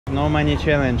no money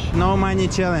challenge. No money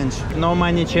challenge. No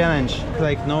money challenge.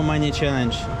 Like no money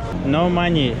challenge. No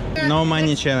money. No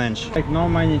money challenge. Like no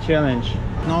money challenge.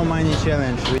 No money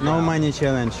challenge. No money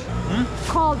challenge.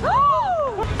 Cold.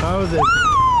 How is it?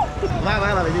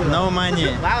 No money.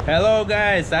 Hello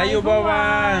guys,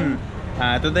 Ayubawan.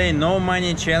 Today no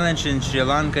money challenge in Sri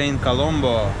Lanka in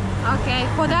Colombo. Okay,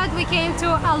 for that we came to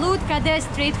Alud Kade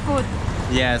street food.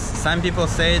 Yes, some people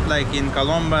say it like in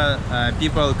Colombo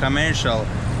people commercial,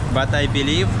 but I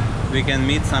believe we can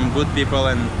meet some good people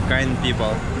and kind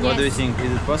people. Yes. What do you think?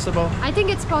 Is it possible? I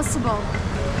think it's possible.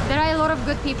 There are a lot of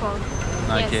good people.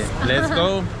 Okay, Yes. let's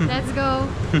go. Let's go.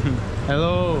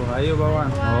 Hello, Ayubawan.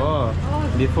 Oh,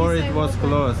 before it was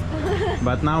closed,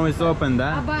 but now it's open,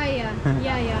 huh? Abaya.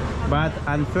 Yeah. But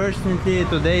unfortunately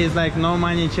today is like no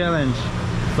money challenge.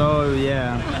 So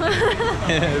yeah,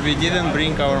 we didn't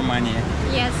bring our money.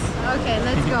 Yes. Okay,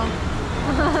 let's go.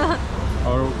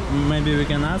 Or maybe we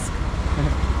can ask?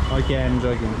 Okay, I'm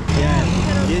joking. Yeah,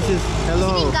 this is,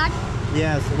 hello.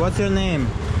 Yes, what's your name?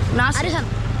 Arisan.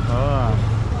 Oh,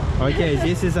 okay,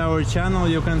 this is our channel,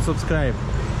 you can subscribe.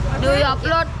 Do you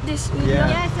upload this video? Yeah.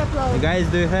 Yes, upload. Guys,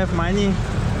 do you have money?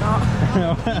 No.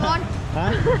 You want?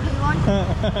 Huh? You want?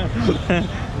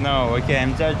 No, okay,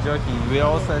 I'm just joking. We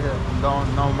also don't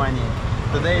no money.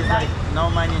 Today is like no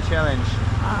money challenge.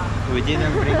 We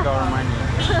didn't bring our money.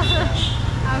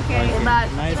 Okay. Bye.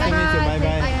 Nice to meet you. Bye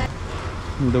bye.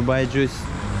 Dubai juice.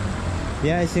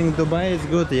 Yeah, I think Dubai is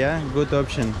good. Yeah, good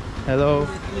option. Hello.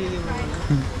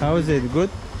 How is it? Good?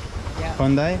 Yeah.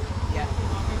 Hyundai? Yeah.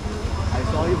 I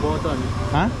saw you both on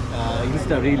Huh?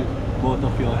 Insta reel, both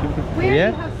of you. Where Yeah?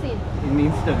 you have seen?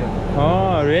 In Instagram.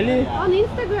 Oh, really? On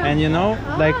Instagram. And you know,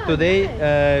 like Ah, today,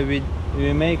 nice.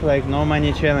 we make like no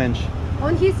money challenge.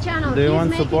 On his channel, Do you he's want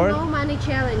making support? no money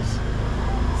challenge.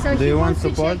 So Do he you want wants to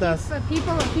support check us? if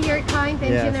people here kind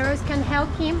and Yes. generous can help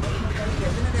him.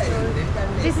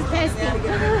 This is testing.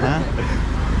 Huh?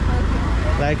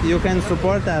 Like you can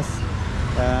support us.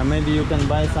 Maybe you can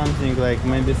buy something, like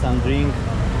maybe some drink,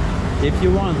 if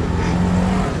you want.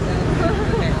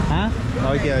 Huh?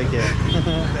 Okay. Okay,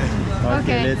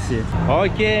 Okay. let's see.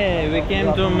 Okay, we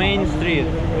came to Main Street.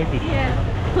 Yeah.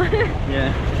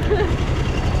 Yeah.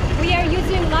 We are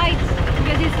using lights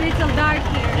because it's little dark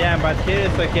here. Yeah, but here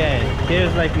it's okay.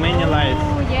 Here's like many lights.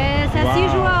 Oh yes, as Wow.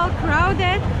 usual,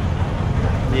 crowded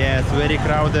Yes, very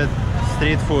crowded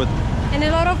street food. and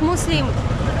a lot of Muslim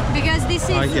because this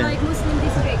is Okay. like Muslim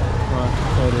district. Oh,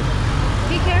 sorry.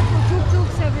 Be careful,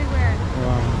 tuk-tuks everywhere.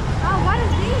 Wow. Oh, what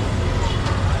is this?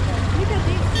 Look at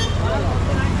this.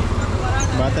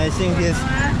 But I think this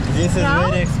is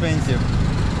No? very expensive.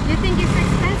 You think it's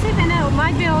expensive and it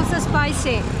might be also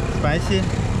spicy. Spicy?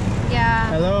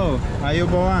 Yeah. Hello,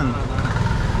 Ayubawan.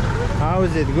 How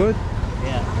is it? Good?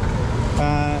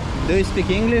 Yeah. Do you speak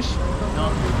English? No.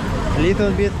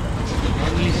 Little bit.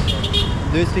 English.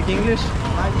 Do you speak English?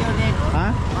 What do you need?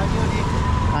 Huh? What do you need?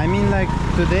 I mean, like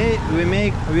today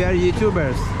we are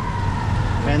YouTubers,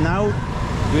 and now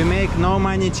we make no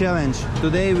money challenge.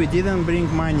 Today we didn't bring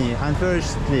money,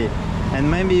 unfortunately, and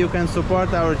maybe you can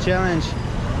support our challenge.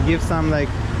 Give some like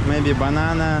maybe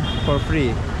banana for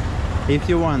free, if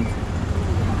you want.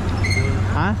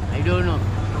 Huh? I don't know.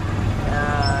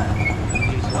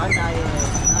 This one I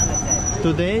understand.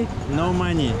 Today no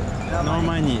money, no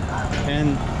money,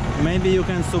 and maybe you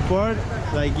can support,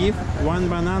 like give one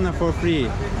banana for free.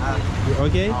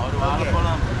 Okay?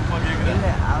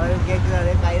 അവർ കേൾക്കുന്നത്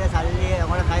കയ്യിലെ സല്ലി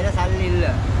നമ്മുടെ കയ്യിലെ സല്ലില്ല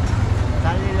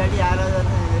സല്ലില്ലാட்டி யாராவது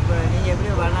இப்போ நீங்க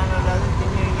எப்படி பண்ணாங்கன்றது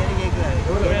தின்னுவீங்கன்னு கேட்குறாரு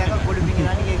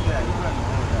குடிப்பீங்களான்னு கேட்குறாரு.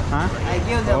 Huh? I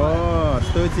give them. Oh,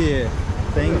 Stuti,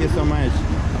 thank you so much.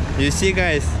 You see,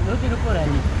 guys.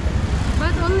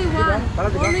 But only one.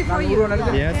 Only for you.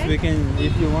 Yes, okay? we can.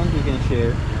 If you want, you can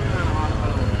share.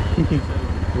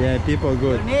 Yeah, people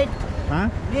good. Need Huh?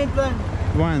 one.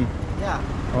 One. Yeah.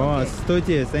 Oh,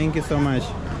 Stuti, thank you so much.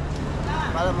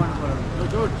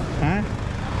 Good. Huh?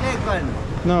 Take one.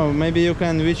 No, maybe you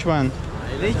can. Which one?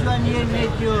 Which one you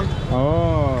need you?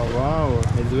 Oh, wow,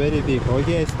 it's very big.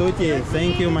 Okay, Stuti,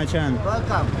 thank you, Machan.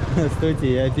 Welcome. Stuti,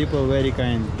 yeah, people very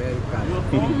kind.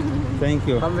 Thank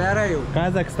you. From where are you?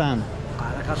 Kazakhstan.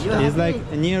 You It's happy? like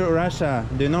near Russia.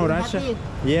 Do you know You Russia? happy?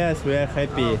 Yes, we are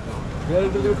happy.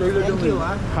 Thank you.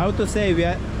 Huh? How to say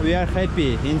we are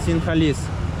happy in Sinhalese?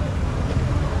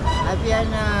 Happy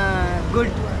and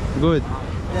good. Good.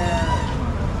 Uh,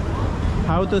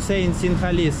 How to say in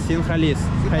Sinhalese? Sinhalese.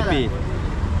 Happy.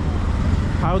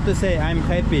 How to say I'm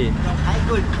happy? Hi,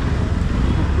 good.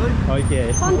 Good. Okay.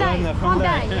 Hyundai. Ладно,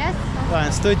 Hyundai. Yes.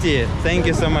 Stuti, thank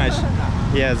you so much.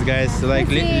 Yes, guys, like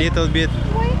Let's see. little bit,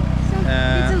 Wait.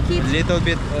 So little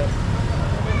kids.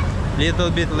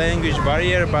 little bit language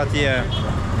barrier, but yeah,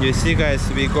 you see guys,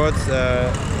 we got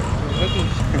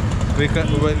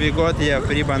we got yeah,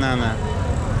 free banana.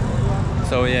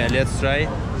 So yeah, let's try.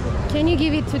 Can you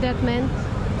give it to that man?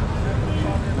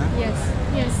 Yes,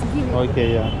 yes, give it.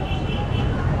 Okay, yeah.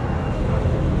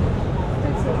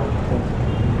 That's it.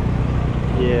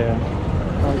 Yeah.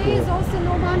 Today is also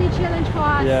no money challenge for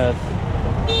us. Yes.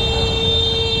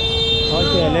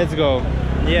 Okay, let's go.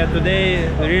 Yeah, today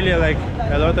really like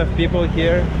a lot of people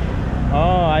here.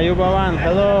 Oh, Ayubawan,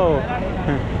 hello.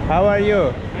 How are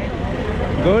you?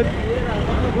 Good?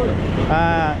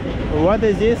 What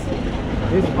is this?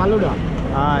 It's Faluda.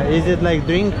 Is it like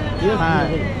drink? Yes,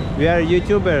 We are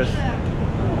YouTubers.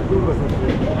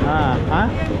 Huh?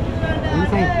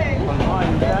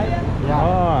 Yeah.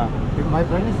 Oh, My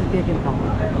friend is taking from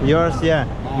yours, yeah.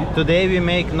 Today we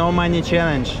make no money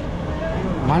challenge.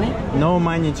 money. No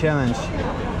money challenge.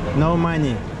 No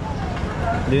money.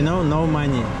 Do you know no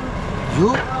money?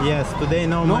 You? Yes, today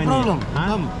no No money. problem. Huh?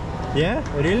 Come. Yeah,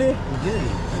 really?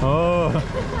 Yeah. Oh.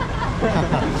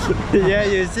 Yeah,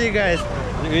 you see guys,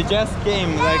 we just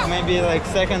came like maybe like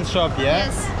second shop, yeah?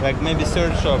 Yes. Like maybe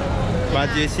third shop.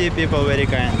 But you see people very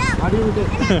kind. How do you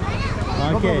take?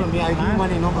 No Okay. problem. Yeah, I give Huh?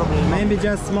 money. No problem. Maybe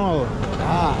just small.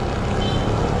 Ah.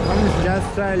 What is it? Just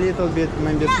try a little bit,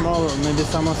 maybe small, maybe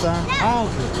samosa. Ah,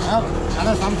 okay.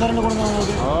 Ada samsara nu kodanga.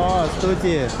 Oh,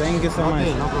 Stuti, thank you so much.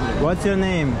 Okay, no problem. What's your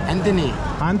name? Anthony.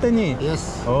 Anthony?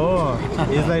 Yes. Oh,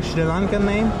 it's like Sri Lankan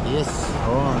name? Yes.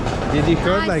 Oh, did you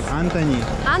heard Nice. like Anthony?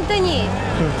 Anthony.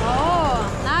 Oh,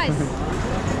 nice.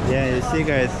 Yeah, you see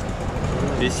guys,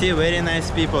 you see very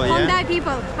nice people, yeah? Hyundai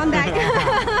people. Hyundai.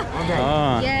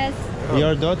 Oh, Yes.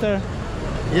 your daughter?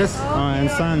 Yes. Oh,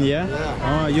 and son, yeah?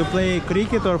 Oh, you play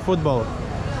cricket or football?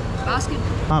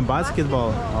 Basketball.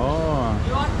 Basketball. Oh.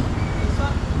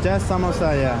 Just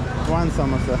samosa, yeah. One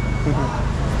samosa.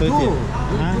 Stuti. Two.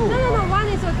 Huh? No, no, no. One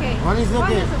is okay. One is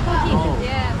okay. okay. Oh.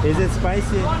 Yeah. Is it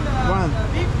spicy? One.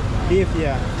 Beef,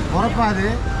 yeah. Orappa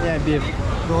ade. Yeah, beef.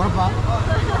 Orappa.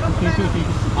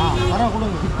 Ah, ora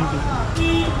kodanga.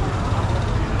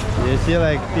 You see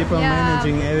like people Yeah.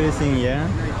 managing everything, yeah?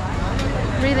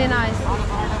 Really nice.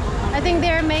 I think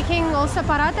they're making also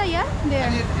paratha, yeah? There.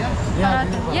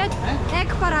 Paratha. Yeah, egg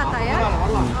paratha, yeah?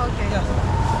 Okay.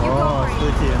 You go Oh, for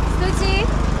it. Stuti.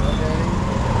 Stuti.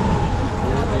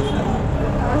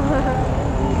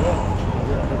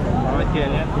 Okay,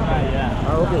 let's try, yeah.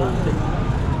 Ah, okay.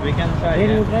 We can try, Then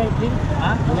you yeah. try drink.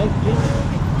 Huh? You like drink?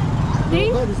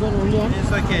 Drink? Okay, this one only one.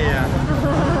 It's okay,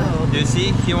 yeah. You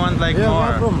see, he want like Yeah,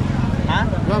 where more. from? Huh?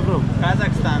 Where from?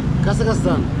 Kazakhstan.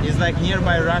 Kazakhstan. It's like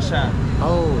nearby Russia.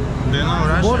 Oh. Do you know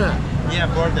Russia? Border. Yeah,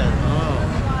 border. Oh.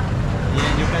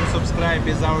 Yeah, you can subscribe.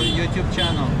 It's our YouTube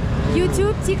channel.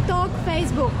 YouTube, TikTok,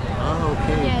 Facebook. Ah,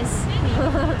 okay. Yes.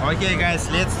 Okay, guys,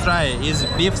 let's try. It's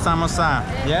beef samosa.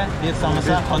 Yeah, beef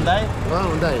samosa. Hyundai. Ah,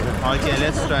 Hyundai. Okay,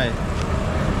 let's try.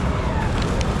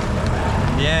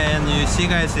 Yeah, and you see,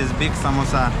 guys, it's big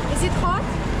samosa. Is it hot?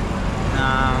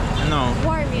 No.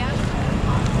 Warm, yeah?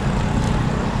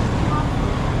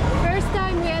 First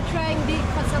time we are trying big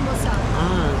samosa.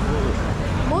 Ah,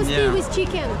 Mostly Yeah. with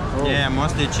chicken. Yeah,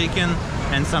 mostly chicken,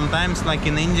 and sometimes like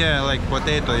in India, like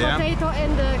potato. Yeah. Potato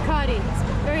and curry. It's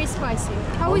very spicy.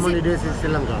 how is many it? days in Sri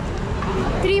Lanka?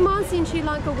 3 months in Sri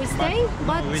Lanka we stay,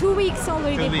 but 2 weeks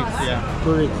already 2 weeks. passed. Yeah.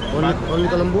 2 weeks. Only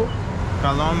Colombo?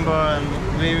 Colombo, and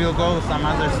we will go some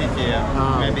other city. Yeah.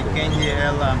 Ah. Maybe Kenya,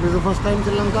 Ella. This is the first time in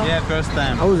Sri Lanka? Yeah, first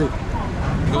time. How is it?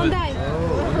 Good. Hyundai.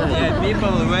 Yeah,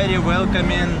 people very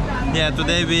welcoming. Yeah,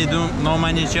 today we do no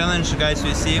money challenge, guys.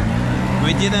 You see,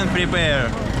 we didn't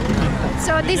prepare.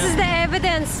 So this is the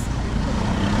evidence.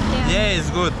 Yeah, it's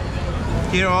good.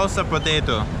 Here also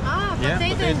potato. Ah, Yeah,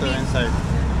 potato, and potato beef. inside.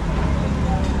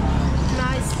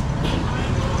 Nice.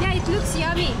 Yeah, it looks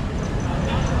yummy.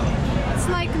 It's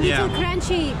like Yeah. little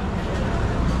crunchy.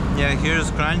 Yeah, here's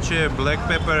crunchy black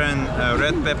pepper and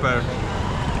red pepper.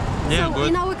 Yeah, So good.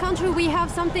 in our country we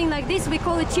have something like this. We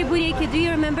call it chibureki. Do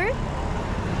you remember?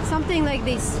 Something like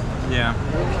this. Yeah,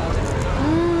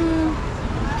 Mm.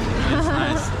 it's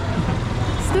nice.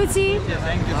 Stuti. Yeah,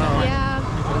 thank you so much. Yeah.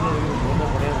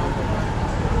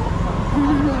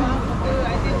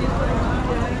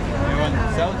 You want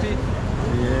selfie?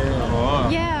 Yeah. Oh.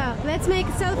 Yeah. Let's make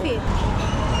a selfie.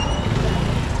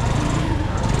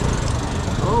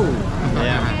 Oh.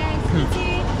 Yeah. Okay,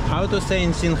 Stuti. How to say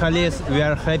in Sinhalese we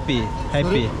are happy?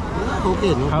 Happy.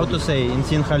 Okay. No How problem. to say in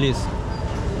Sinhalese?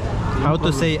 How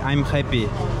to say I'm happy?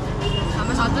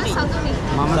 Mama Satudi.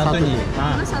 Satudi.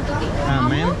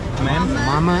 Ma'am.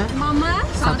 Mama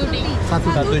Satudi.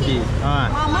 Satudi.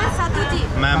 Mama Satudi.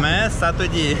 Mama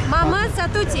Satudi. Mama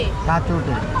Satudi.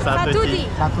 Satudi.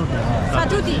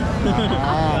 Satudi.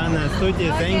 Anna, Satudi,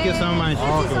 thank you so much.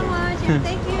 Thank you so much.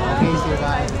 Thank you.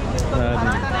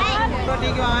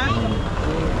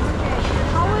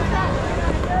 How was that?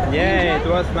 Yeah, it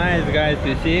was nice, guys,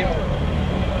 you see.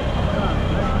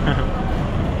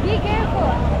 Be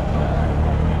careful.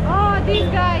 Oh, this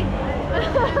guy.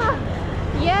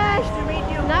 Yes.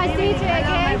 Nice to meet you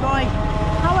again.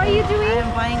 How are you doing?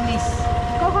 I'm buying this.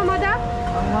 Kokomoda?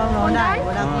 Honda?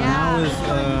 Now is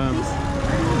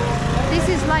This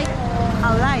is like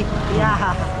Alright.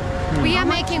 Yeah. we are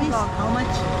making vlog. How much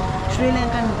Sri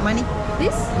Lankan money?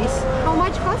 This? This. How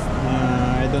much cost?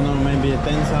 I don't know, maybe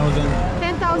 10,000.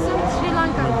 10,000 Sri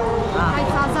Lankan.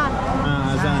 It's Azan.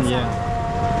 Azan, yeah.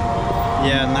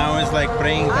 Yeah, now it's like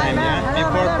praying time, yeah?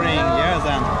 Before praying, yeah,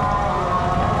 Azan.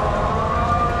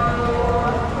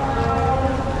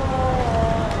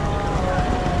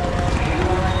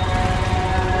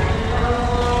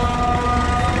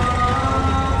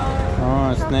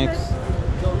 Oh, snacks.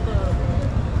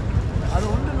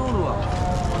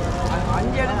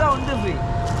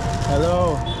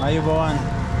 Hello, Ayubawan.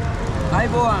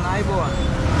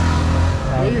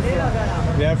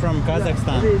 We are from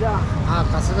Kazakhstan.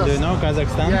 Kazakhstan. Do you know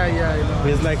Kazakhstan? Yeah, I know.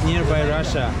 It's like nearby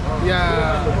Russia.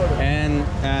 Yeah. And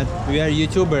we are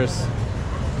YouTubers.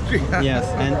 Yes,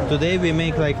 and today we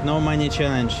make like no money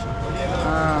challenge.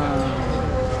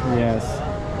 Yes.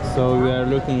 So we are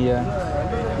looking here.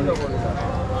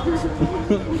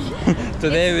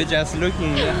 Today we're just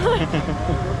looking.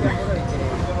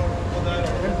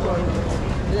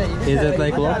 Is it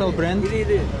like local brand? I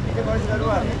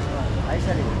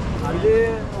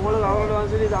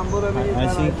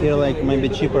think here like maybe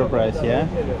cheaper price, yeah?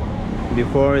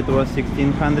 Before it was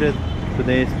 1600,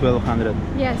 today it's 1200.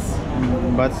 Yes.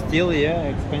 But still, yeah,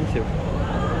 expensive.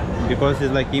 Because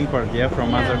it's like import, yeah,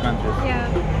 from other countries. Yeah.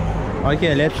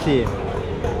 Okay, let's see.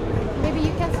 Maybe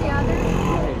you can see others.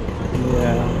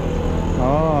 Yeah.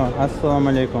 Oh,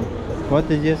 assalamu alaikum. What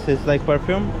is this? It's like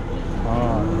perfume?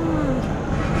 Oh.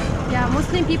 Yeah,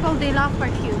 Muslim people, they love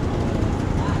perfume.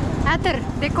 Attar,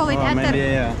 they call it attar. Maybe,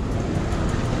 yeah.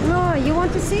 No, you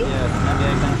want to see? Yes, maybe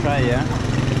I can try, yeah?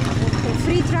 Okay,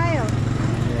 free trial.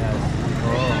 Yes.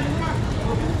 Oh.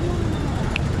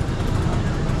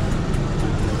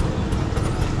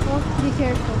 Oh, be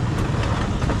careful.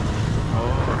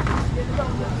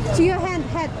 Oh. To your head.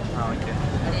 Oh, okay.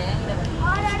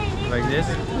 Like this?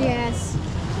 Yes.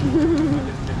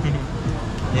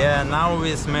 Yeah, now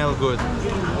we smell good.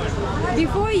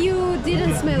 Before you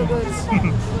didn't smell good.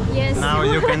 Yes. Now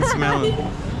you can smell.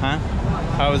 Huh?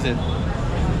 How is it?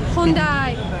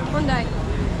 Hyundai.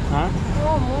 Huh?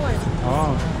 Oh, more.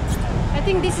 Oh. I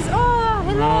think this is. Oh,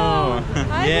 hello. No.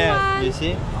 Hi, Yes, everyone. you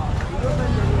see?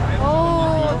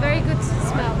 Oh, very good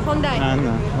smell. Hyundai.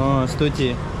 Anna. Oh,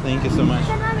 Stuti. Thank you so much.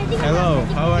 Hello,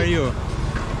 how are you?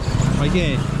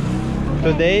 Okay.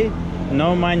 Today,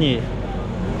 no money.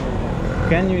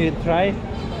 Can you try?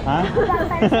 Huh?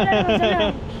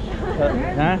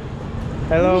 Huh?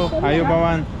 Hello,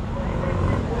 Ayubawan.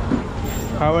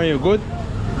 How are you? Good?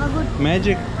 Good.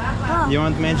 Magic? You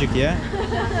want magic, yeah?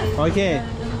 Okay.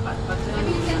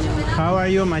 How are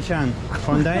you, Machan?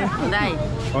 Hyundai?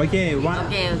 Okay, one.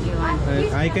 Okay.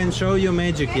 I can show you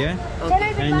magic, yeah?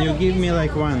 And you give me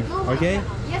like one, okay?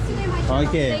 Yesterday my channel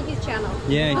Okay. take his channel.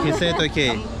 Yeah, he said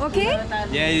okay. Okay?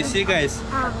 Yeah, you see, guys?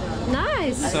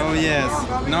 Nice. So yes,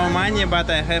 no money, but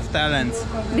I have talents.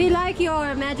 They like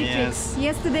your magic Yes. tricks.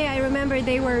 Yesterday I remember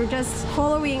they were just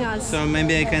following us. So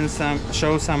maybe I can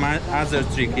show some other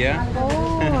trick, yeah?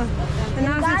 Oh,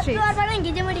 another trick.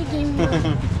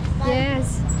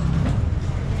 Yes.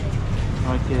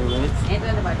 Okay, wait.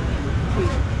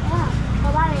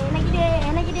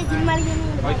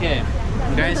 Okay,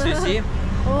 guys, you see?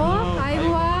 Oh, I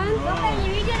won.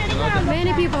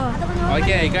 Many people.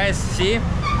 Okay, guys, see?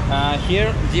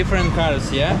 Here, different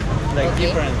cars, yeah? Like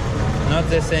different. Not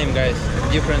the same, guys.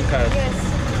 Different cars. Yes.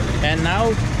 And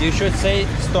now you should say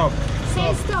stop.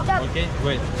 Say stop. Okay,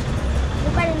 wait.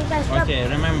 Okay,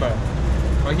 remember.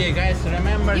 Okay, guys,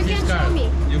 remember You this can car. show me.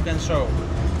 You can show.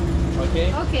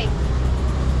 Okay? Okay.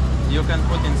 You can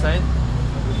put inside.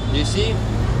 You see?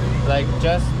 Like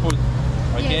just put.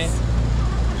 Okay? Yes.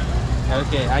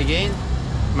 Okay, again.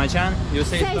 Machan, you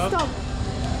say, Say stop. stop.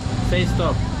 Say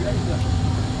stop.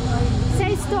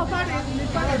 Say stop.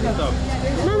 Stop.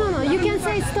 No. You can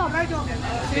say stop. Yeah.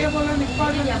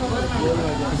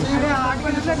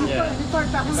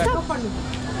 Stop. Okay.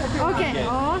 Okay.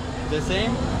 Oh. The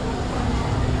same?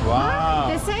 Wow.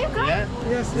 The same car? Yeah.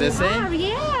 Yes. The same. Ah,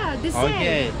 yeah, the same.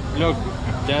 Okay. Look.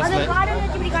 Just அந்த like. Garden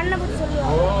வச்சு இப்படி கண்ணை போட்டு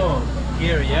சொல்லுவாங்க. Oh.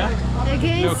 Here, yeah.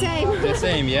 Again, Look. same. The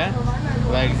same, yeah.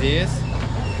 Like this.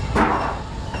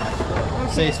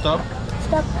 Say stop.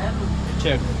 Stop.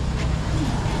 Check.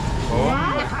 Oh.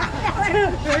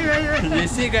 You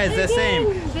see, guys, the same.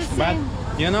 The But same.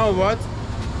 you know what?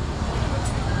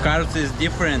 Cars is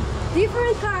different.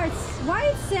 Different cards. Why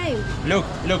it's same? Look,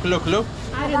 look, look, look.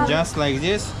 I don't know. Just like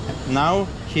this. Now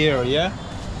here, yeah,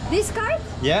 This card?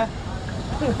 yeah.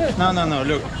 No, no, no.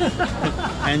 Look.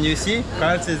 And you see,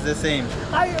 cars is the same.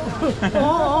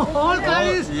 All car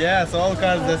is Yes, all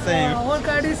cars the same. all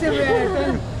car is a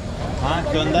Huh?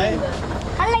 Hyundai?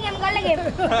 கள்ள game கள்ள game.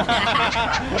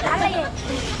 கள்ள game.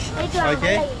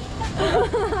 Okay.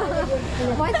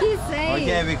 What he say?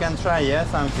 Okay, we can try, yeah,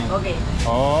 something. Okay.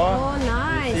 Oh, Oh, you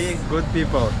nice. see, good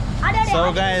people. அட So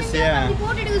guys, yeah.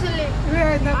 போட்டு எடுக்க சொல்லு.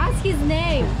 Ask his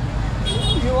name.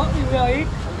 You eat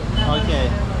Okay.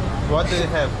 What do you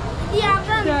have?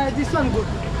 Yeah, this one good.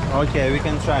 Okay, we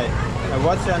can try.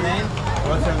 What's your name?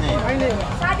 What's your name? My name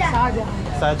Saja. Saja.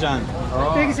 Sajan.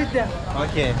 Take Oh. sit there.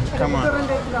 Okay, come on.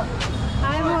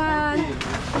 I want.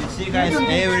 You see, guys,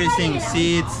 everything: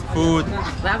 seats, food.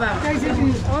 Take sit.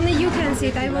 Only you can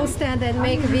sit. I will stand and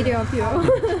make a video of you.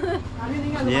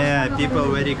 Yeah, people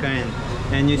very kind.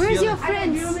 And you Where's see, your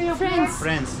friends? Friends.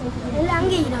 friends. எல்லாம்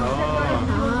அங்கே இரு.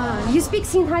 Oh, Ah, you speak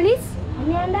Sinhalese?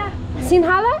 என்னடா?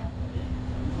 Sinhala?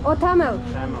 Or Tamil?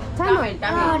 Tamil. Tamil.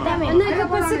 Tamil. Anaka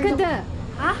pasakada.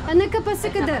 Anaka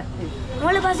pasakada.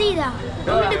 உங்களுக்கு பசிக்குதா?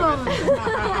 கொண்டு போங்க.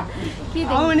 How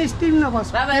Kidding. many steam no boss?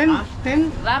 10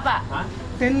 Huh?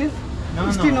 10 No,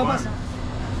 steam no no. boss.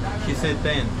 She said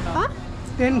 10. Huh?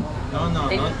 10 No, no,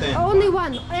 not 10. Only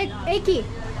one. Eki.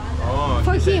 Oh,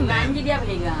 For she said him.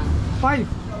 10. 5.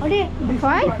 அடே.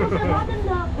 Five?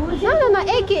 No, no, no.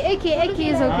 Eki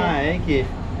is okay. Ah, okay.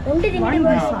 ரெண்டு One திண்டு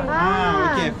boss. Ah,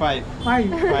 okay, 5.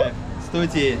 5. 5.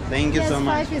 Stuti, thank you Yes, so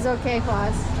much. 5 is okay for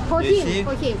us. For You him. see,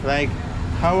 For him. like,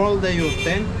 how old are you?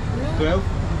 10? 12?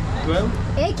 12?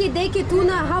 Eki, Deki,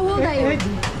 Tuna. How old are you? Age.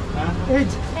 Huh?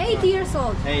 Age. 8 years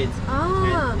old. 8. Ah.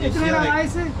 And you It's see, not like,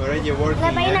 nice. already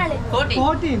working, yeah? 14.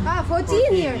 14.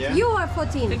 14 years. yeah. You are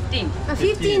 14. 15.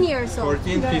 15 years old.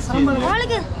 14, 15. Sambal. yeah.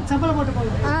 உங்களுக்கு Sambal போட்டு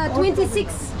போங்க.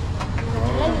 26.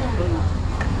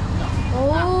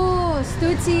 Oh,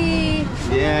 Stuti.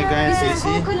 Yeah, guys, This you is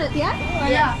see? coconut, yeah?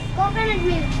 Yeah. Coconut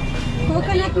milk.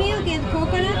 Coconut milk and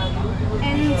coconut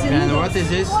and the And noodles. what is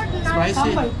this? Spicy?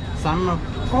 Sambal. Some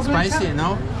Coconut spicy, sambal. no?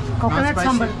 Coconut Not spicy?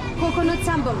 sambal. Coconut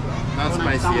sambal. Not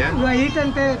spicy, yeah? You are eat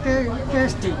and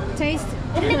tasty. Taste.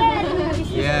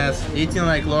 Yes, eating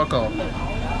like local.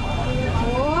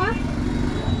 Oh,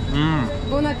 Mmm,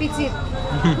 bon appetit.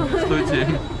 Stuti.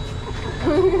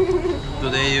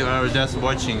 Today you are just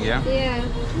watching, yeah? Yeah.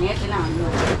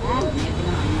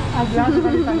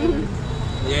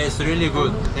 Yeah, it's really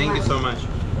good. Thank you so much.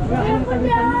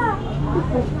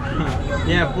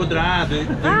 Yeah, pudra. Do you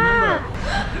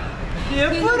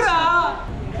remember? Pudra.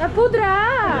 Pudra.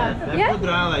 Yes, Yeah.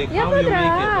 pudra, like Yeah, how you make it, pudra.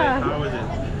 like how is it?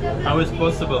 How is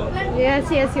possible? Yes,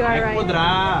 yes, you are right.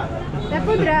 Pudra. The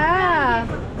pudra.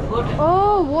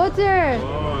 Oh, water.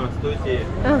 Oh, Stuti.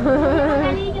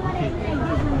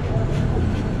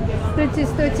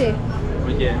 Stuti.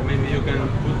 Okay, maybe you can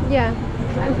put. Yeah.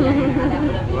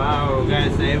 Wow,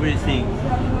 guys, everything.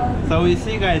 So we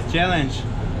see, guys, challenge.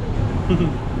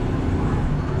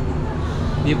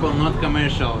 People not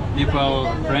commercial,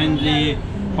 people friendly,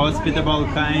 hospitable,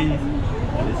 kind.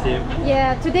 You see?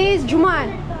 Yeah, today is Juma.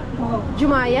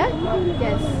 Juma, yeah?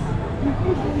 Yes.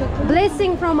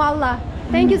 Blessing from Allah.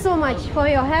 Thank you so much for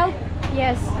your help.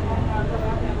 Yes.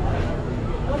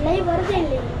 Live வருது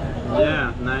இல்ல. Yeah,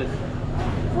 nice.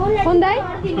 Hyundai?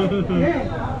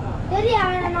 தெரியா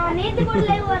நான் நேத்து கூட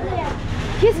live வரலையா?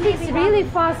 He speaks really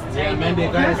fast. Yeah, maybe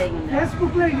guys,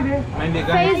 Facebook la ಇದೆ. maybe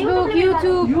guys, Facebook,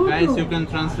 YouTube. guys, you can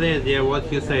translate, yeah, what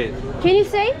you said. Can you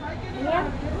say?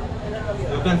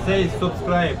 You can say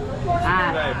subscribe.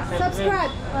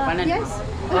 Subscribe. Yes.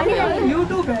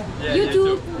 YouTube hai. Yeah,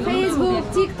 YouTube, Facebook,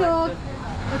 TikTok.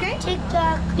 Okay?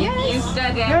 TikTok. Yes.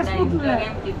 Instagram,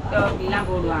 TikTok, எல்லாம்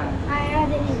போடுவாங்க.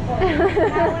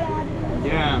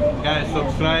 Yeah, guys,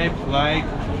 subscribe, like,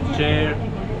 share.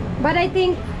 But I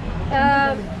think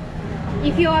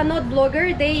if you are not blogger,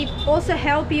 they also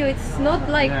help you. It's not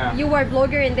like Yeah. you are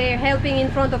blogger and they're helping in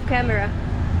front of camera.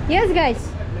 Yes, guys.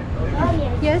 Oh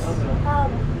yes. Yes.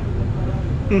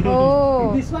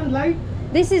 Oh, This one light,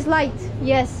 this is light.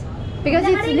 Yes, because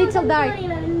it's little dark.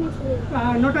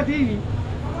 not a TV.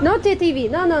 Not a TV.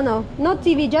 No, no, no. Not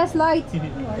TV. Just light.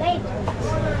 Light.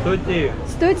 Stuti.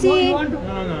 Stuti. You want to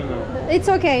No, no, no. It's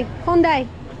okay. Hyundai.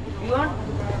 You want?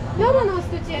 No,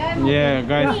 Stuti. Yeah,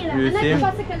 guys, you see?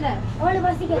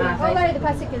 Already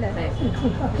particular.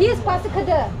 He is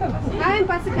particular. I am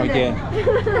particular. Okay.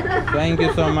 Thank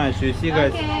you so much. You see,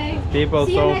 guys, Okay. people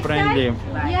See you so next friendly. time.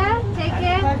 Yeah, take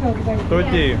care.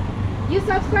 Tuti. You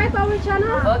subscribe our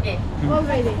channel? Okay.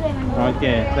 Already.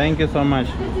 Okay, thank you so much.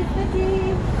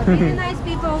 Stuti. Really nice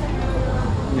people.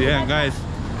 Yeah, guys.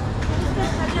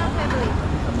 Family.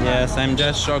 Yes, I'm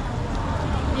just shocked.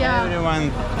 Yeah. Everyone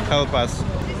help us.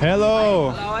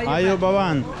 Hello, Ayu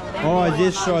Baban. Oh,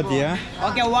 this shot, yeah?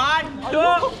 Okay, 1,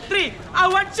 2, 3.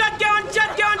 One shot game, one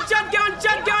shot game, one shot game, one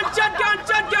shot game, one shot game, one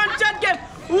shot game, one shot game.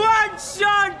 One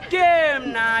shot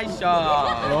game. Nice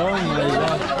shot. Oh my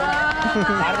god.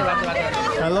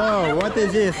 Hello, what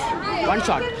is this? One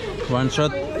shot. One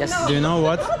shot? Yes. Do you know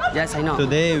what? Yes, I know.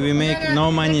 Today we make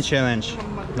no money challenge.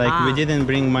 Like we didn't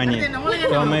bring money.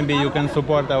 So maybe you can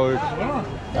support our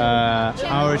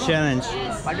challenge.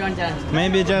 What do you want challenge?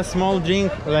 Maybe just small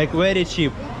drink, like very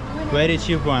cheap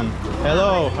one.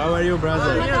 Hello, how are you,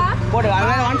 brother? What? I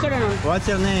will one shot. What's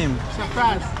your name?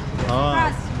 Oh,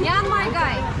 Myanmar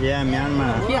guy. yeah,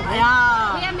 Myanmar.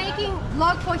 Yeah. We are making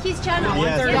vlog for his channel.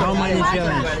 Yes, no money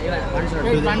challenge. One shot.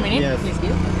 Wait, 1 minute. Yes. Please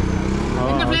give. Oh,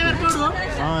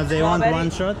 okay. Oh, they want one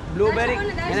shot? Blueberry.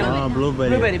 Oh,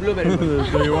 blueberry. Blueberry.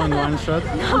 Do you want one shot?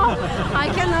 No, I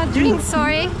cannot drink,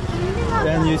 sorry.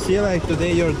 Then you see, like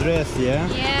today your dress, yeah?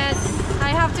 Yes, I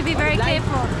have to be very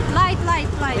careful. Light.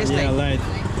 Yeah, light.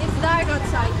 It's dark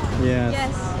outside. Yes.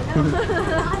 Yes.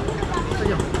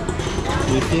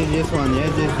 You see this one, yeah?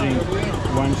 This drink,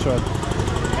 one shot.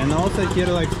 And also here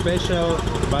like special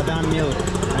badam milk.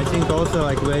 I think also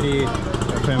like very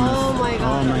famous. Oh my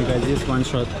god. Oh my god, this one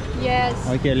shot. Yes.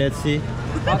 Okay, let's see.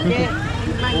 Okay.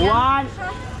 1,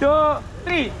 2,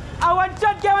 3. One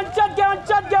shot game, one shot game, one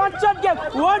shot game, one shot game.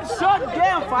 One shot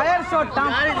game. Fire shot.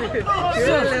 Really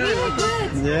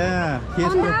good. Yeah, he's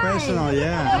Oh, nice. professional,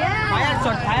 yeah. Fire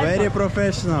shot. Fire Very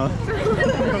professional.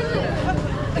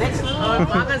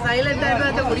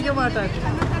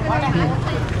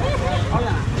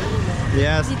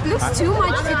 Yes. It looks too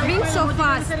much to drink so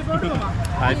fast.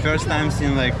 I first time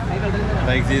seen like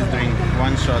this drink,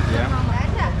 one shot, yeah.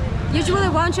 Usually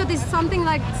one shot is something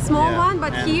like small Yeah, one,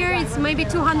 but yeah. here it's maybe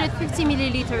 250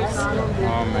 milliliters.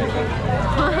 Oh my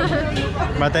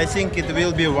god. But I think it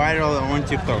will be viral on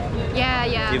TikTok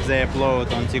Yeah. if they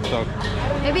upload on TikTok.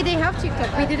 Maybe they have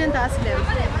TikTok. We didn't ask them.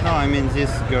 No, I mean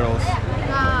these girls.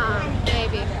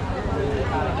 Maybe.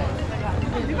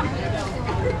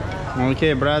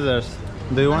 Okay, brothers.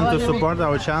 Do you want to support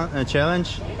our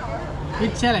challenge?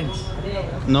 Which challenge?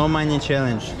 No money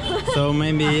challenge. So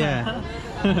maybe yeah.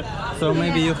 So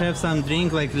maybe you have some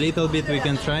drink, like little bit we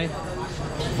can try.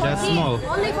 Just small.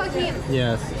 Only for him.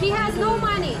 Yes. He has no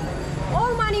money.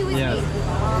 All money with Yes. me.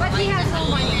 But he has no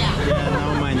money. Yeah,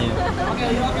 no money.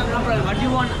 Okay, no problem. What do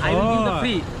you want? I will give the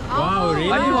free. Wow, really?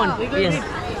 What do you want? Yes.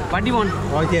 What do you want?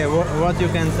 Okay, what you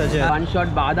can suggest? One shot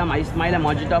badam, ice mile,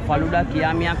 mojito, faluda,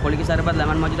 kiamia, koliki sarbat,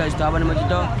 lemon mojito, strawberry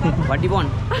mojito. What do you want?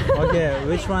 Okay,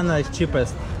 which one is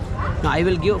cheapest? No, I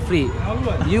will give free.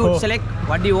 You Oh. select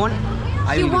what do you want.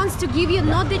 I He will wants to give you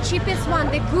not the cheapest one,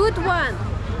 the good one.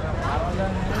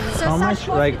 So How such much?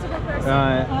 Like,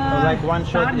 like one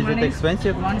shot? Start Is it money.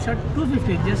 expensive? One shot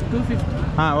 250, just 250.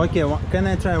 Okay. Can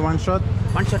I try one shot?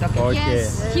 one shot. Okay. Okay.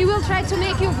 Yes, he will try to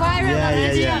make you viral Yeah, on yeah,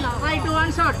 his yeah. channel. Try to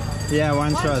one shot. Yeah,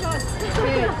 one shot.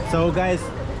 Yeah. So guys,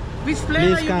 Which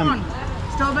flavor Please you come. want?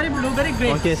 Strawberry, blueberry,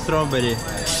 grape. okay, strawberry.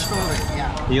 Strawberry,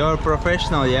 yeah. You're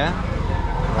professional, yeah?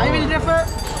 I will prefer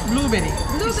blueberry.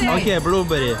 Blueberry. Okay,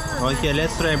 blueberry. Okay,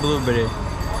 let's try blueberry.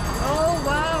 Oh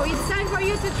wow, it's time for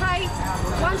you to try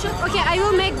one shot. Okay, I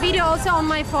will make video also on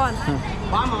my phone.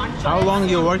 How long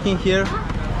you working here?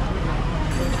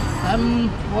 I'm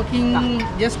working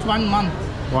just 1 month.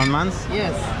 1 month?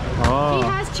 Yes. He Oh,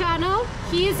 has channel.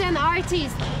 He is an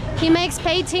artist. He makes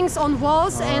paintings on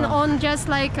walls and on just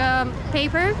like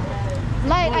paper.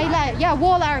 Yeah,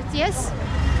 wall art. Yes.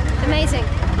 Amazing.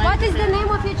 What is the name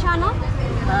of your channel?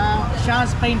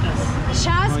 Shah's Painters.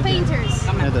 Shah's Painters.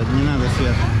 этот, не надо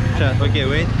свет. Сейчас, окей,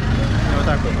 wait. Вот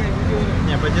так вот.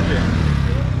 Не, подержи.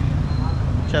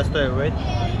 Сейчас, стой, wait.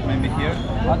 Maybe here.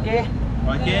 Okay.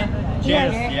 Okay.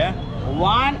 Cheers, yeah?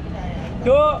 1,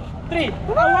 2, 3.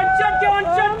 One shot game, one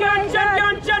shot game, one shot game,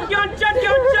 one shot game, one shot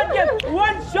game, one shot game.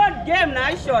 One shot game.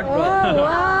 Nice shot, bro. Oh,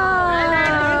 wow.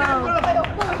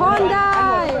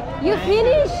 Hyundai, you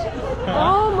finish?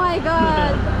 Oh my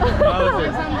God. How was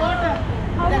it?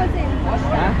 How was it?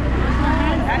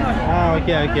 Ah,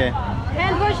 okay.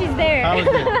 Hand wash is there. How was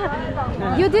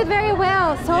it? You did very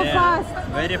well, so Yeah. fast.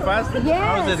 Very fast? Yes.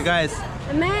 How's it, guys?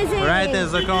 Amazing. Write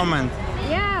in the comment.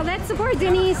 Yeah, let's support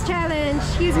Denis challenge.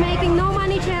 He's making no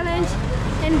money challenge,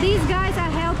 and these guys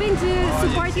are helping to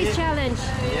support his challenge.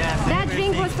 That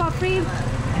drink was for free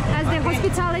as the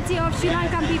hospitality of Sri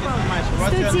Lankan people.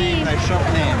 What's your name? Like shop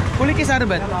name? Kuliki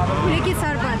Sarbat. Kuliki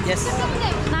Sarbat. Yes.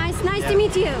 Nice to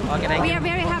meet you. Okay, thank we you. are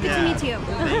very happy to meet you.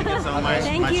 Thank you so much.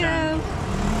 Thank you.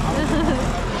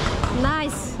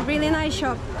 Nice, really nice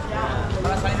shop.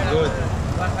 Good.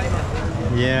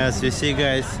 Yes, you see,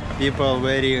 guys, people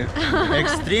very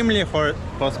extremely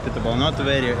hospitable, not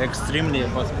very, extremely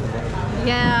hospitable.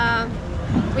 Yeah,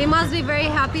 we must be very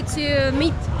happy to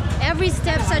meet every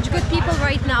step such good people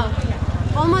right now.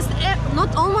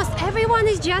 Not almost everyone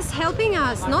is just helping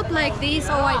us, not like this,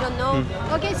 oh I don't know.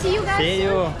 Okay, see you guys. See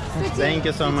you. Tuti. Thank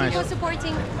you so Tuti much. for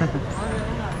supporting.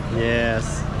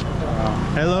 Yes.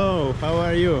 Hello, how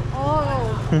are you? Oh,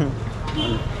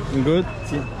 Good?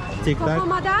 Tic-tac?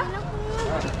 Kokomada?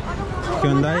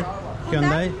 Hyundai?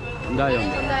 Hyundai?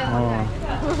 Oh.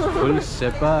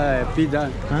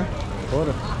 Huh?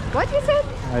 What you said?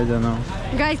 I don't know.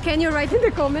 Guys, can you write in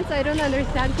the comments? I don't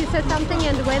understand. He said something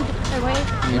and went away.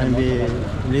 Maybe a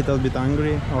little bit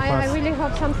angry of I us. really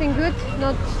hope something good,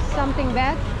 not something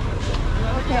bad.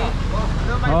 Okay.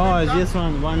 Oh, this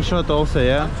one shot also,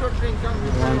 yeah?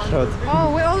 One shot.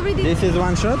 Oh, we already... This is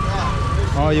one shot?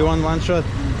 Oh, you want one shot?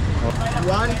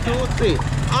 1, 2, 3.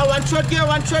 One shot give,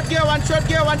 one shot give, one shot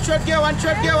give, one shot give, one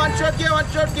shot give, one shot give, one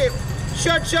shot give.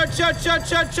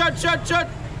 Shot.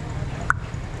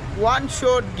 One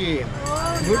shot game.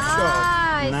 Good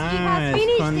shot. Nice. He has Nice,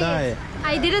 finished Hyundai. it.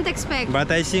 I didn't expect.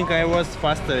 But I think I was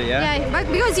faster, yeah? Yeah, but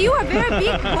because you are very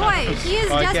big boy. He is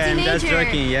just Okay, I'm teenager. just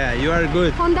joking, yeah. You are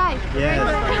good. Hyundai. Yes.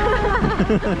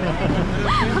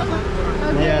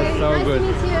 Okay, Yes, so nice good. to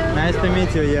meet you. Nice to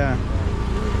meet you, yeah.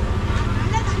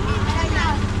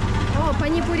 Oh,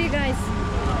 Pani Puri, guys.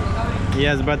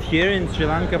 Yes, but here in Sri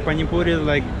Lanka, Pani Puri is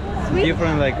like Sweet?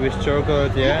 different, like with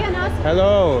chocolate, yeah? You can ask.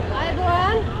 Hello, Hi,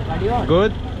 everyone.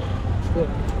 good?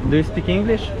 Do you speak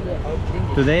English?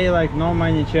 Today, like, no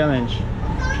money challenge.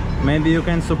 Maybe you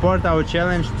can support our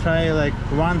challenge, try like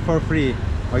one for free,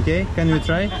 okay? Can you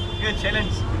try? Yeah,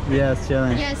 challenge. Yes,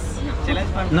 challenge. Yes.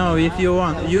 Challenge. No, if you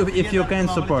want, if you can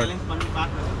support.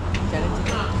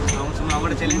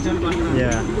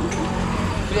 Yeah.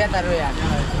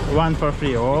 One for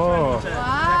free. Oh,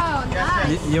 Wow,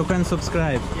 nice. you can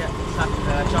subscribe.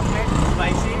 Chocolate,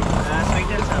 spicy, sweet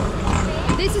and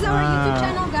sour. This is our YouTube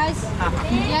channel, guys.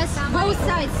 Yes, both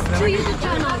sides. 2 YouTube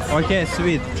channels. Okay,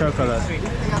 sweet chocolate.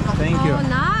 Thank you. Oh,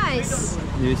 nice.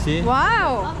 You see?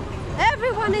 Wow.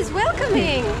 Everyone is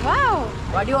welcoming. Wow.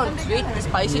 What do you want? Sweet,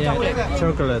 spicy, Yeah,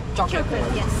 chocolate.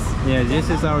 Chocolate, yes. Yeah, this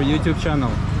is our YouTube channel.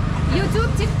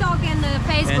 YouTube, TikTok, and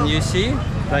Facebook. And you see,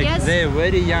 like Yes. they're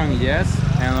very young, yes,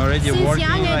 and already Since working,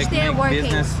 young age like they're make working.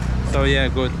 business. So yeah,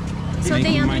 good. So they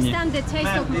Making money. understand the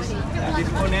taste of money. This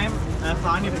full name,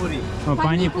 Pani Puri. Oh, Pani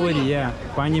Pani Puri. Puri, yeah,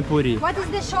 Pani Puri. What is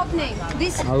the shop name?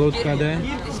 This. Alutkade.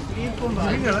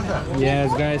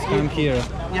 Yes, guys, come here.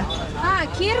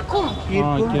 Kirkum.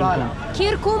 Oh, Kirkum.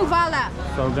 Kirkum Vala.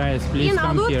 So guys, please In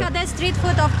come here. Alutkade street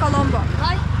food of Colombo.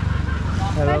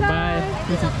 Hello, Bye-bye.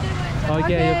 bye.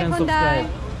 Okay, you can Hyundai. subscribe.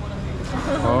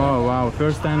 Oh wow,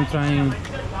 first time trying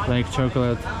like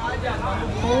chocolate.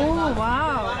 Oh,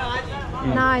 wow.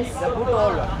 Nice. Oh,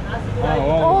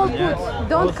 All yes. good.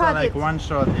 Don't Also cut like it. one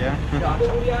shot, yeah.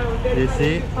 You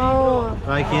see? Oh.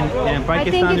 Like in I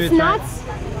Pakistan think we it's try nuts.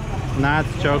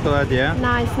 nuts, chocolate, yeah.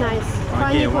 Nice, nice.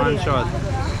 Okay, Pani one Puri. shot.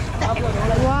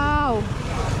 Wow.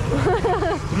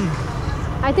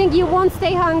 I think you won't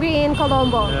stay hungry in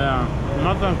Colombo. Yeah,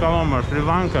 not in Colombo, Sri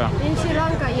Lanka. In Sri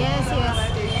Lanka, yes, yes.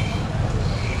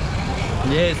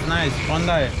 Yes, nice.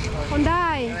 Hyundai.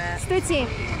 Hyundai, Stuti,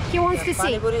 he wants to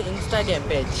see. Instagram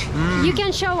page. You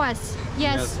can show us.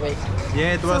 Yes.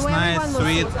 Yeah, it was So nice, everyone will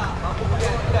sweet.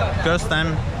 First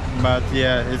time, but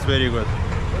yeah, it's very good.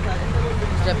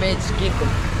 Insta page, Kirkum.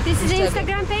 This is the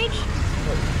Instagram page?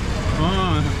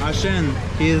 Oh, Ashen,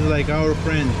 he is like our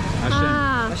friend.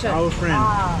 Ashen, our friend.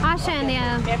 Ashen,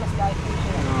 yeah.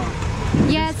 Oh.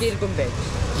 Yes. Kirkum page.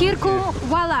 Kirkum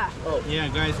Wala. Yeah,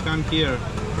 guys, come here.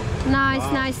 Nice,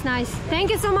 nice, nice. Thank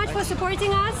you so much for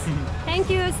supporting us. Thank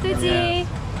you, Stuti.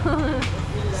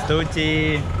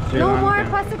 Stuti. Sri No more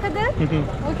Lankan. pasukade?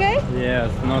 Okay? Yes,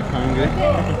 not hungry.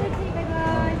 Okay, Stuti,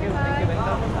 bye-bye.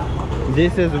 Bye.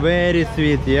 This is very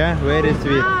sweet, yeah, very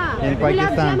sweet. In Gulab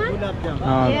Pakistan. jamun?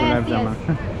 Oh, Yes, gulab yes. jamun.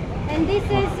 And this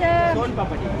is Shon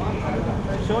papadi.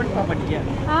 Shon papadi, yeah.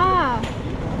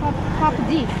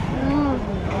 papdi.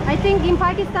 I think in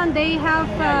Pakistan they have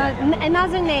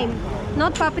another name.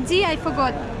 Not papdi, I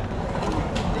forgot.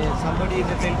 Somebody is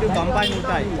referring to Kampai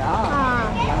Mutai.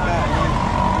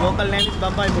 Local name is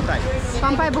Bampai Bukai.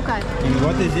 Pampai bukai. And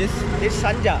what is this? This is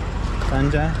Sanja.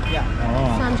 Sanja? Yeah.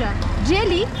 Oh. Sanja.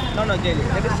 Jelly. No, jelly.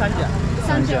 That is Sanja.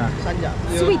 Sanja. Sanja.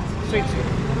 Sweet. Sweet.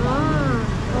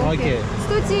 Ah. Okay.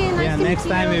 Stuti, nice Yeah, to next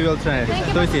meet time you. we will try. Thank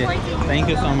you for Tuti, supporting. thank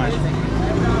you so much.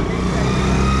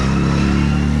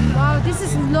 Wow, this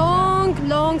is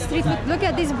long street food. Look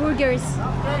at these burgers.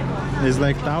 It's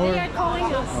like They tower. are calling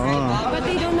us. Oh. But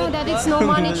they don't know that it's no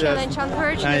money Yes. challenge,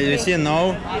 unfortunately. You see,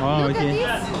 no. Oh, Look at okay.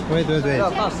 this. Wait.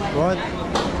 What?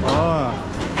 Oh.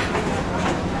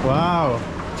 Wow.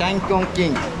 Changkong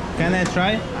King. Can I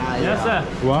try? Yes, sir.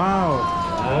 Wow.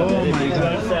 Oh my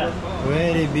god.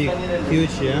 Very big.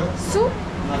 Huge, yeah? Soup?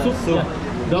 Soup.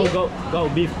 Go,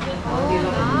 beef. Oh,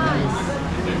 nice.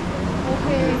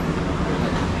 Okay.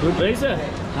 Good place, sir.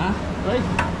 Huh?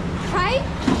 Try?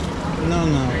 No.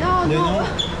 No, Do you no. know?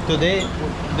 Today,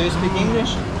 do you speak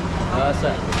English?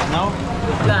 Sir. No?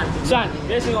 Son,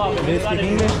 blessing all. Do you speak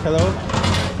English? Hello?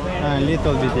 A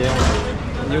little bit, yeah.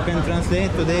 You can translate.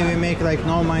 Today we make like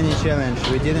no money challenge.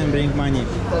 We didn't bring money.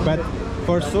 But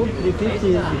for soup,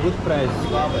 350 is a good price.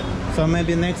 So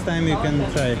maybe next time you can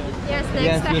try. Yes, next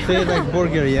Yes, time. you say like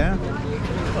burger, yeah?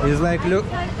 It's like, look,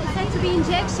 It's said to be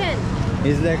injection.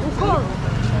 it's like, Cool.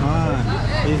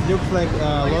 it looks like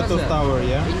Lotus Tower,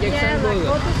 yeah? Yeah, like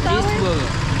Lotus Tower.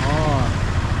 Oh,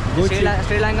 Gucci.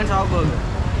 Sri Lankan sour burger.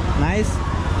 Nice.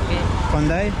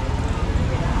 Hyundai.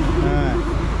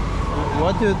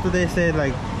 What do you today say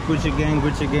like Gucci gang,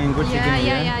 Gucci gang, Gucci gang?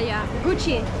 Yeah.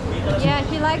 Gucci. Yeah,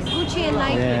 he likes Gucci and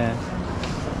Nike. Yeah.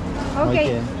 Okay.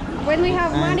 Okay. When we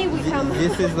have money, we come.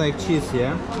 This is like cheese,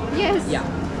 yeah? Yes. Yeah.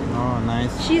 Oh, nice.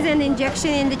 Cheese and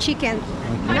injection in the chicken.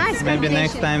 Nice Maybe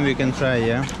next combination. time we can try,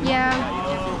 yeah? Yeah.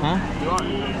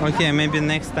 Huh? Okay, maybe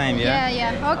next time, yeah?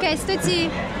 Yeah. Okay, Stuti.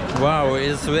 Wow,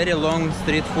 it's very long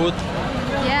street food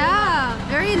Yeah,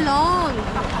 very long.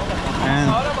 and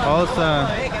also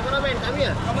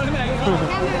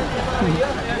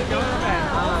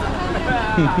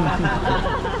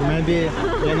maybe,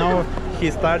 you know,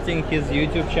 he's starting his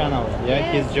YouTube channel, yeah,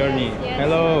 Yes, his journey. yes.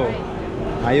 Hello,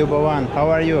 Ayubawan, how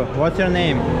are you? What's your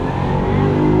name?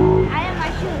 I am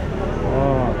Ashu.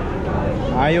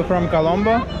 Oh, are you from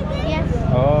Colombo? Yes.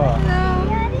 Oh,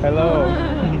 Hello.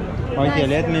 hello. Okay, Nice.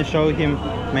 let me show him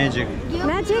magic.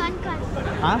 Magic?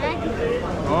 Huh?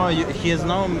 Oh, he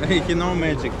know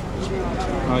magic.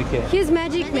 Okay, He's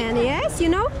Magic Man, yes, you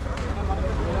know?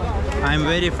 I'm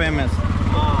very famous.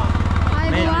 Hi,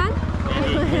 Maybe. everyone.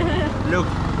 Look,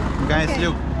 guys, Okay.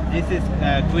 look. This is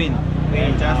Queen.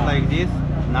 And just like this,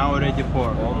 now already 4.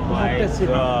 Oh my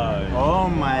god. Oh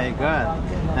my god.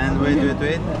 And wait.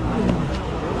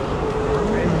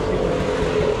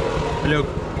 Look,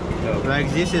 like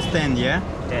this is 10, yeah?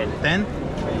 10?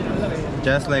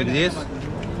 Just like this,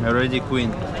 already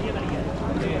Queen.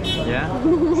 Yeah?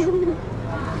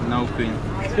 No Queen.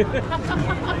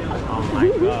 Oh my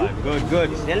god. Good.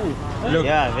 Tell me. Look.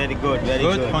 Yeah, very good.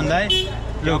 Good, Hyundai?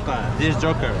 Look, this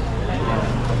Joker.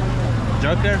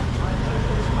 Joker?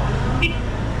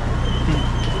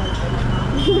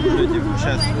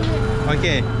 Сейчас.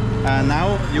 Okay,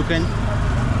 now you can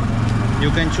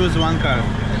choose one card.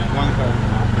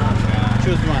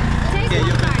 Choose one. Take Okay, one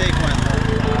you can card. take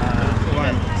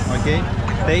one. Okay,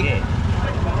 take.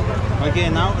 Okay,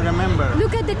 now remember.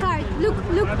 Look at the card. Look.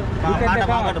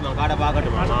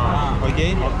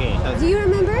 Okay. Okay. Do you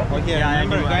remember? Okay, Yeah, I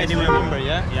remember, do, guys. I do Remember,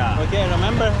 yeah. Yeah. Okay,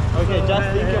 remember. Okay, just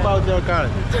think about your card.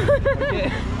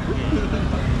 Okay.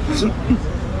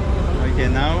 Okay,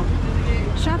 now.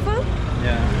 Shuffle?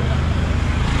 Yeah.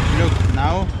 Look,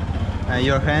 now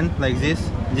your hand like this.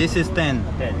 This is 10.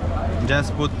 10.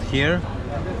 Just put here.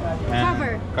 And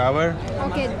cover.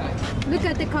 Okay. Look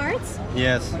at the cards.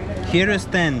 Yes. Here is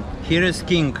 10. Here is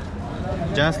king.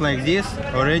 Just like this.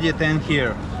 Already 10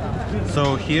 here.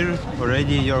 So here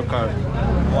already your card.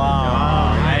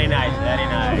 Wow. Very nice.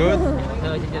 Good.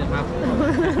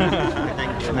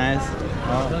 Thank you. Nice.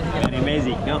 Oh. Very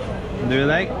amazing. No? Do you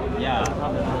like? Yeah.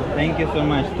 Thank you so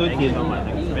much. Thank you Tuti. so much.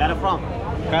 Where are you from?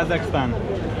 Kazakhstan.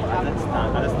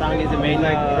 Kazakhstan is made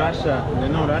Like Russia. You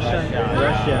know Russia?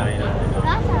 Russia.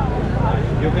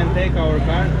 You can take our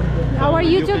card. Our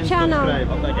You YouTube can channel. subscribe.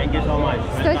 Okay, thank you so much.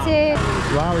 Stuti.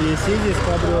 Wow, you see this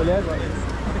cabriolet?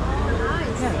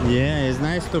 Yeah, it's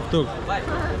nice tuk-tuk.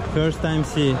 First time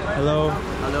see. Hello.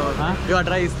 Huh? You are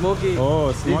trying smoky.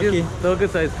 Oh, Smoky.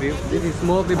 Turkish Ice Cream. This is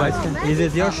Smoky Bites. Is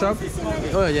it your shop?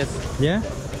 Oh yes. Yeah?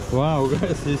 Wow,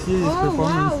 guys, you see this Oh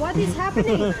performance? wow, what is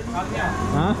happening?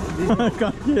 Huh?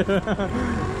 Come here.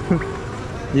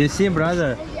 You see,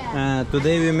 brother,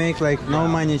 today we make like no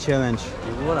money challenge.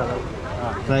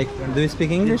 Like, do you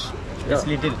speak English? Just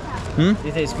little. Hmm?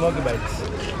 This is Smoky Bites.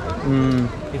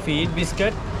 If you eat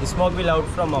biscuit, the smoke will out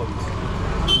from mouth.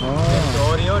 Oh.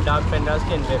 Oreo, dark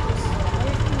fantasy and wafers.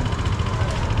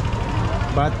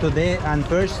 But today,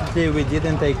 unfortunately, we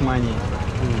didn't take money.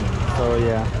 So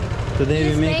yeah, today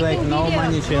He's we make like making no videos,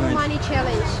 money challenge. No money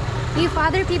challenge. If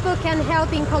other people can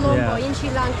help in Colombo, Yeah. in Sri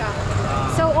Lanka.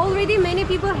 So already many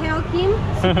people help him,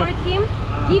 support him,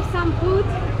 give some food.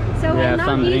 So Yeah, now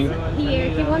some he's drink. here.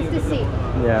 He wants to see.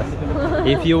 Yes.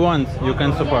 If you want, you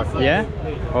can support. Yes, yes.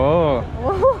 Yeah. Oh.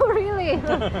 Oh, really?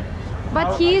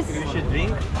 But he's. You should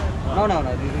drink. No.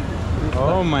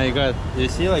 Oh my God! You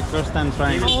see, like first time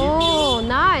trying. Oh,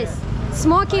 nice.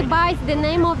 Smoky Bites, the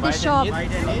name of the shop.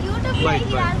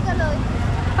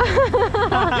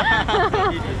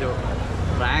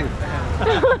 Frank.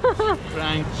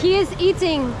 Frank. He is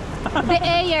eating the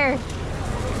air.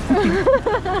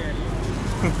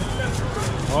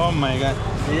 Oh my God.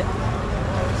 Yeah.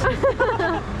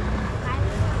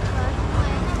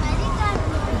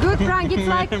 Good prank. It's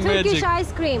like Magic. Turkish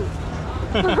ice cream.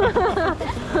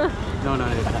 No.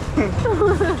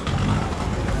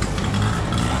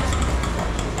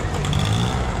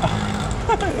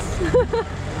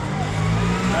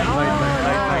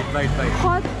 Bite.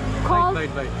 Cold. Cold.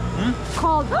 Bite.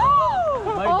 Cold.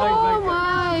 Oh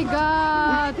my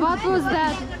God. What was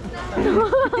that?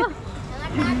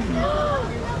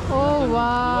 Oh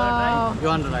wow. You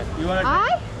want to try?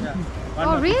 I?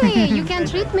 Oh really? You can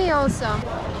treat me also.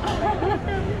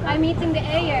 I'm eating the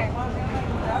air.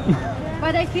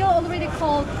 But I feel already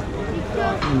cold.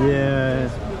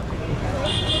 Yes.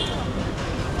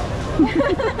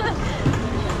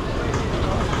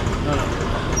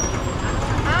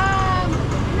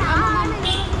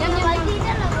 Yum, yum, yum.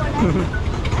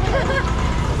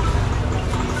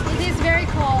 It is very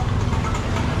cold.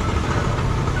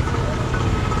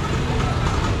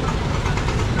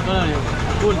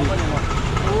 Cool.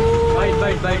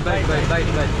 Bite.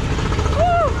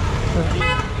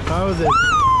 How is it?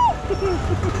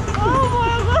 Oh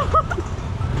my God.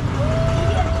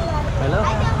 Hello?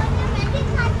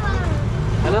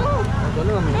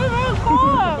 Very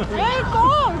cold. Very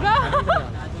cold.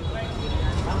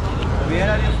 Where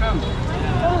are you from?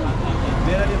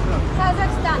 Where are you from?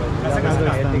 Kazakhstan.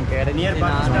 Kazakhstan. Near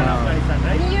Pakistan, Afghanistan,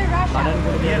 right? Near Russia.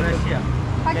 Near Russia.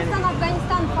 Pakistan,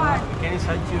 Afghanistan far. Can you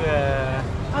search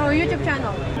Our YouTube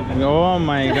channel. Oh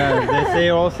my God! They say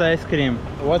also ice cream.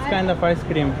 What kind of ice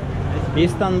cream?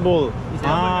 Istanbul.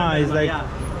 Ah, it's like.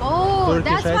 Oh,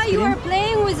 Turkish that's ice why you cream? are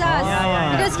playing with us.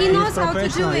 Ah, Because he he's knows how to do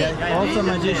professional, it. yeah. Also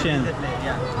magician.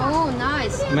 Oh,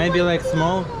 nice. Maybe like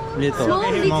small, little,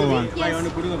 Small, little one. bit, yes.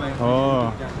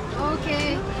 Oh.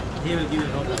 Okay. He will give you.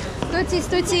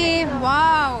 Tutti.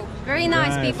 Wow. Very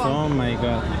nice Guys, people. oh my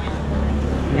God.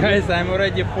 Guys, I'm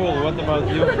already full. What about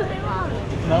you?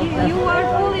 No? You are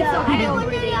full, it's okay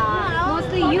already.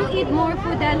 Mostly you eat more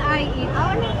food than I eat.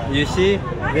 You see,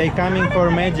 they coming for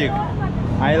magic.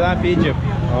 I love Egypt.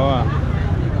 Oh.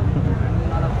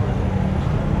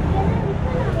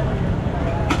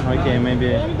 Okay,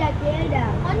 maybe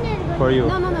for you.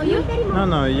 No, you.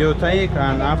 No, you take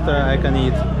and after I can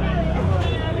eat.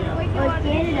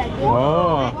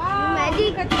 Oh. Wow.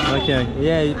 Okay.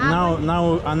 Yeah.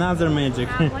 Now another magic.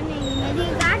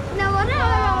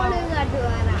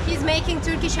 He's making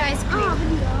Turkish ice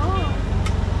cream.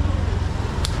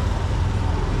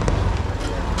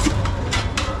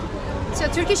 So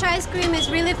Turkish ice cream is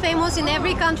really famous in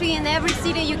every country, in every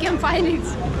city you can find it.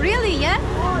 Really, yeah?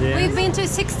 Yes. We've been to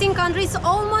 16 countries,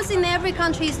 almost in every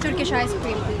country is Turkish ice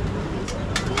cream.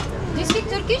 Do you speak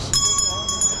Turkish?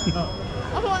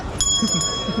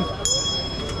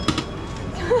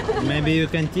 Maybe you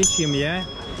can teach him, yeah?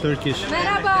 Turkish.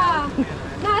 Merhaba.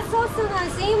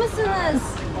 Nasılsınız? İyi misiniz?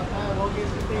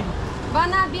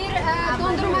 Bana bir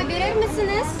dondurma verir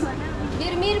misiniz?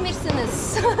 Bir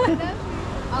misiniz?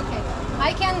 Okay.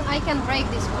 I can break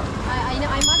this one. I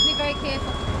must be very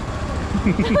careful.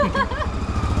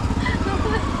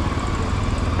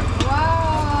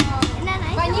 Wow.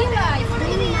 Vanilla ice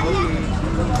cream.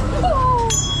 Oh,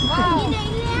 wow.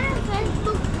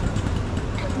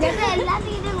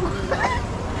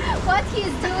 What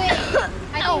he's doing?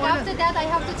 I think after that I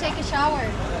have to take a shower.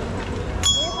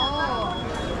 Oh.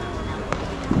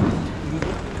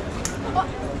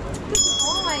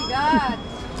 Oh my God.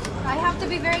 I have to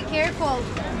be very careful.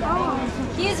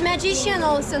 He is magician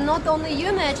also, not only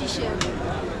you magician.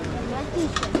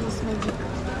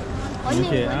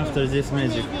 Okay, after this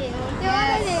magic.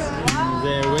 Yes. Wow.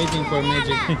 They're waiting for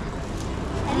magic.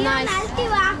 Nice.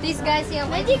 These guys here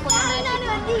waiting for the magic.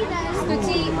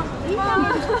 Tutti.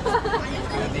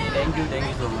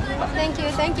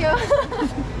 Thank you.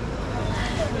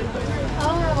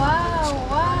 Oh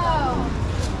wow.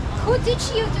 Who teach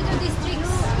you to do these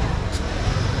tricks?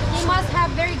 You must have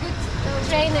very good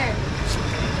trainer.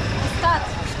 Start.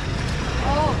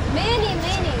 Oh, many.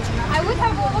 I would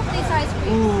have all of these ice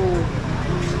creams.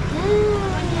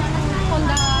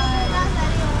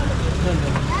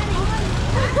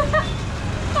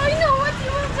 I know what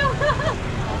you will do.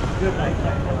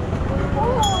 Oh.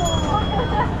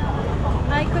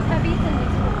 I could have eaten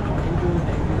it.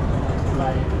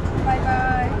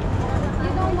 Bye. You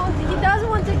don't want to, he doesn't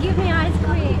want to give me ice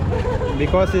cream.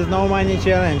 Because it's no money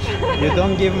challenge. You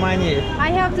don't give money.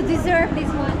 I have to deserve this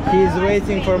one. He's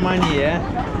waiting for money, yeah?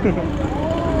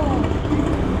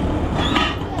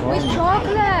 With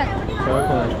chocolate.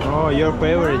 Chocolate. Oh, your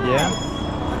favorite, yeah?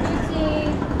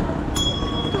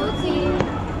 Tutti.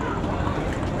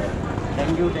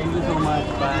 Thank you so much.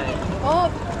 Bye. Oh.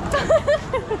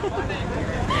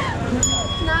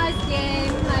 Nice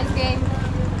game.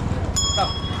 No.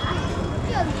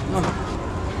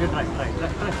 You try. Thank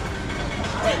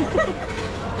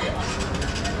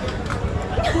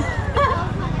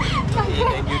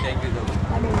you so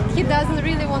much. He doesn't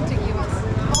really want to give us.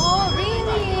 Oh,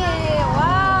 really?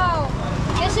 Wow.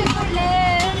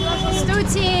 Teşekkürler.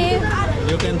 Tutti.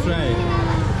 You can try.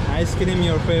 Ice cream,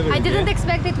 your favorite. I didn't yeah?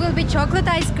 expect it will be chocolate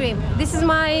ice cream. This is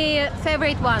my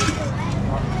favorite one.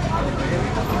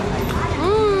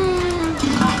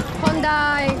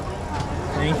 Hyundai.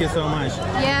 Thank you so much.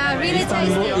 Yeah, really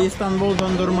tasty. Istanbul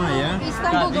dondurma, yeah?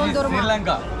 Istanbul dondurma. Sri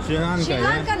Lanka. Sri Lanka, Sri yeah?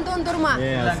 Lankan dondurma.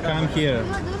 Yes, come here.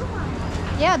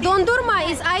 Yeah, dondurma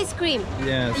is ice cream.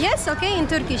 Yes. Yes, okay, in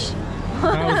Turkish.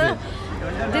 How's it?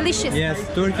 Delicious. Yes,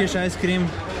 Turkish ice cream.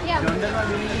 Yeah.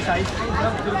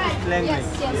 Yes.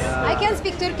 I can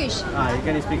speak Turkish. You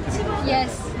can speak to me. Yes.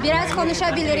 Biraz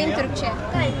konuşabilirim Türkçe.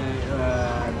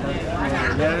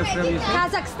 Where are you from?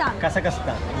 Kazakhstan.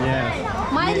 Kazakhstan. Yes.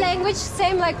 My language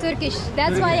same like Turkish.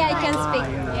 That's why I can speak.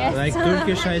 Yes. Like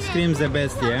Turkish ice cream is the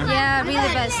best, yeah? Yeah,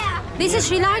 really best. This is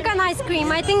Sri Lankan ice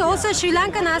cream. I think also Sri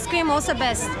Lankan ice cream also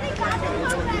best.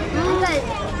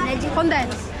 Hyundai.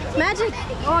 Magic?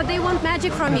 Oh, they want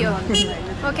magic from you.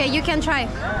 Okay, you can try.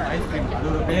 Ice cream.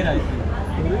 Where ice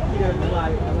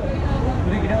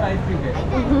cream?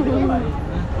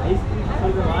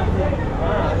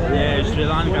 Yeah, Sri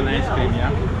Lankan ice cream,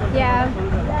 yeah? Yeah.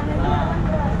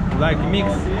 Like mix.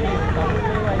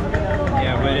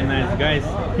 Yeah, very nice, guys.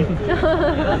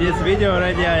 This video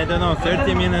already, I don't know,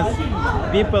 30 minutes.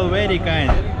 People very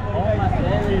kind.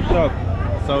 Shock.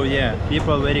 So yeah,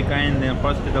 people very kind and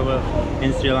hospitable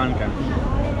in Sri Lanka.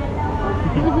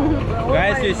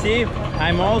 Guys, you see,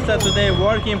 I'm also today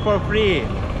working for free.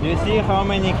 You see how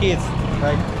many kids?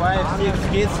 Like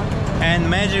 5-6 kids and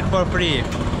magic for free.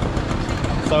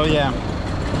 So yeah.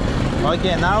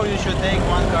 Okay, now you should take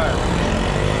one card.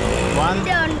 One.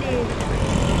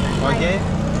 Okay.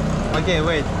 Okay,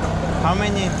 wait. How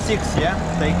many? 6, yeah?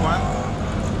 Take one.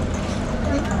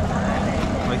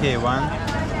 Okay, one.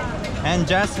 And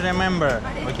just remember,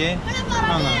 okay?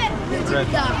 No. Red.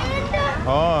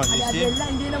 Oh, you see?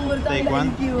 Take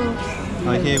one.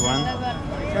 Okay, one.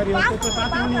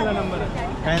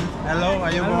 And hello,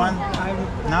 are you one?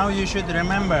 Now you should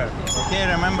remember. Okay,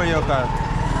 remember your card.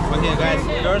 Okay, guys,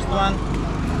 first one.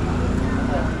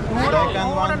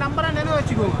 Second one.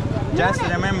 Just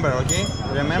remember, okay?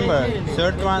 Remember.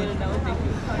 Third one.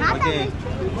 Okay.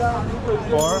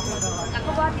 4.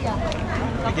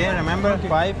 Okay, remember?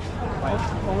 5.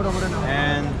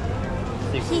 And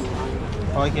 6.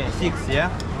 Okay, 6,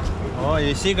 yeah? Oh,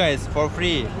 you see, guys, for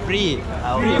free. Free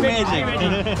magic.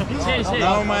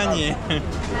 No money.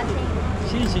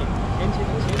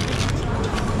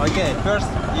 Okay, first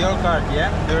your card, yeah?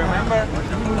 Do you remember?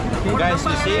 Guys,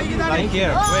 you see? Like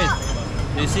here, wait.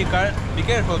 You see card? Be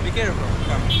careful.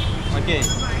 Come. Okay,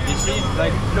 you see?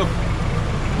 Like, look.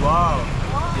 Wow.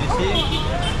 You see?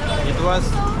 It was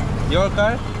your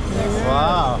card?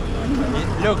 Wow.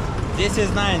 Look, this is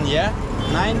 9, yeah?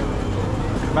 9?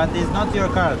 But it's not your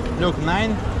card. Look,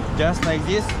 9, just like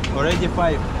this, already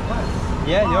 5.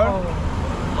 Yeah, your?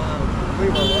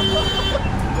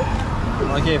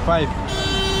 Okay, 5.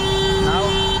 Now,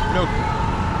 look.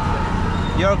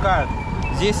 Your card.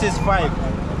 This is 5.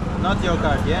 Not your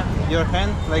card, yeah? Your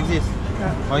hand like this.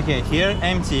 Okay, here,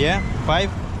 empty, yeah? 5.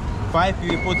 5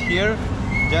 you put here.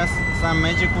 Just some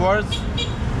magic words.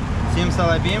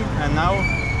 Simsalabim, and now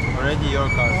already your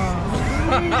card.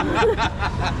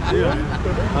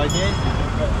 Okay.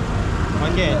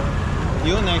 Okay.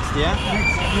 You next, yeah?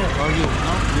 Or you?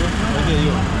 No? You? Okay,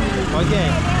 you. Okay.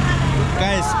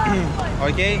 Guys,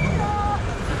 okay?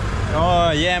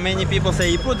 Oh, yeah, many people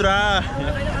say Ipudra.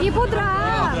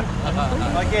 Ipudra.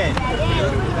 Okay.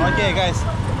 Okay, guys.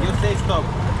 You say stop.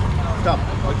 Stop.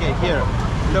 Okay, here.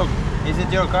 Look, is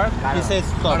it your card? He says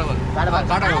stop. Yeah?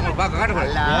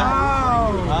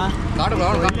 Huh?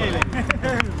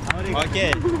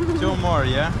 Okay, 2 more,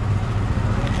 yeah?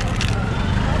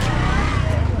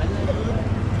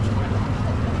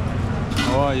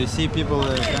 Oh, you see people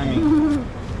coming.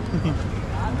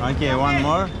 Okay, 1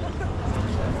 more.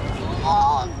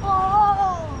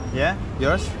 Yeah,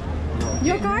 yours?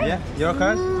 Your card? Yeah, your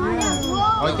card?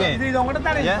 Okay.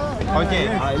 Yeah? Okay.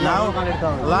 Now,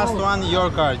 last one, your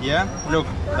card, yeah? Look,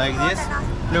 like this.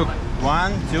 Look,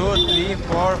 1, 2, 3,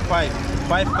 4, 5.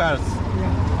 5 cards.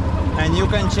 And you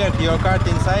can check your card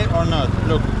inside or not.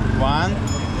 Look, 1,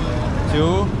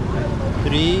 2,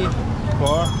 3,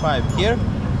 4, 5. Here?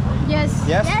 Yes.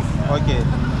 Yes? Okay.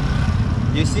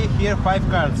 You see here 5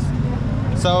 cards.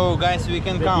 So guys, we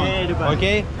can count.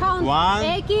 Okay? Count. 1,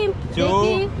 Eki, 2,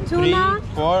 Eki, 3, Tuna.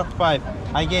 4, 5.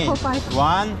 Again. 4, 5.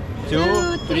 1,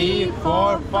 2, 3,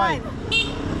 4, 5.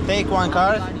 Take 1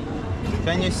 card.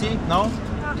 Can you see? No?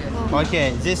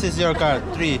 Okay, this is your card.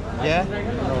 3. Yeah?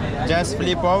 Just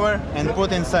flip over and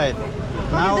put inside.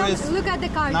 Now Don't is look at the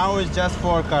card. now it's just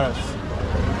 4 cards.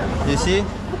 You see?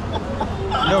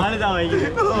 Look.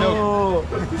 Look.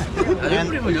 And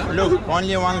look,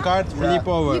 only 1 card, flip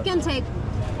over. You can take.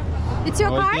 It's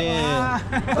your Okay.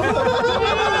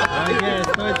 Okay,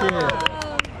 Scotty.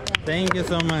 Thank you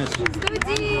so much. card?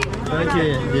 Scotty.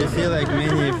 Okay, do you see like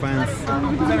many fans?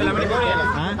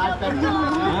 Huh?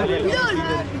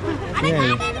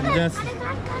 Yeah, just.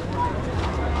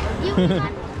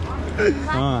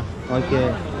 Oh, okay.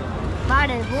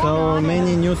 So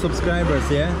many new subscribers,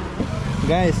 yeah?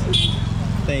 Guys,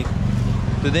 take.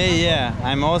 Today, yeah,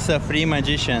 I'm also a free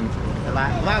magician.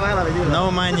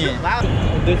 No money.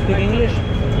 Do you speak English?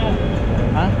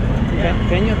 Huh?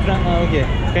 Can you okay?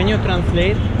 Can you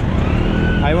translate?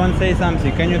 I want to say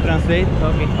something. Can you translate?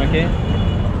 Okay. Okay.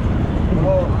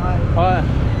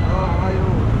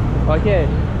 Okay.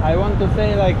 I want to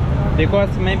say like because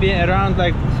maybe around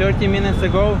like 30 minutes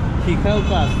ago he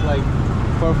helped us like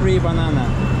for free banana,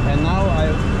 and now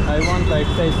I want like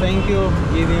say thank you,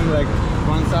 give him like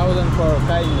 1,000 for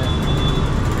kindness.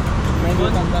 Maybe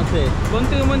you can translate.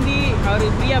 கொஞ்சம் முந்தி அவர்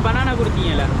ஃப்ரீயா banana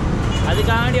கொடுத்தீங்கல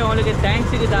அதுக்காண்டி உங்களுக்கு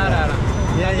தேங்க்ஸ்க்கு தாராராம்.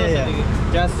 Yeah.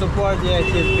 Just support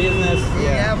his business.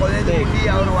 Take.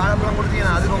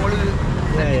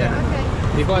 Yeah.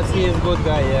 Because he is good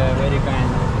guy, very kind.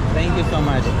 Thank you so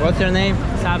much. What's your name?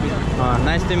 Sabi. Oh,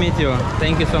 nice to meet you.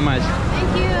 Thank you so much.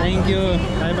 Thank you. Thank you.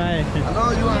 Bye bye. Hello,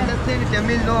 you understand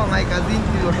Tamil? No, my cousin,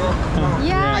 you know.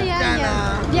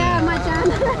 Yeah, Machan.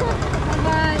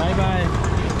 Bye. Bye bye.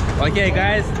 Okay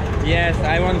guys, yes,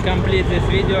 I want to complete this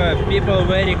video. People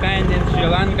very kind in Sri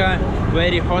Lanka,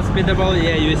 very hospitable.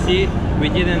 Yeah, you see, we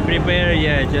didn't prepare.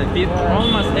 Yeah, just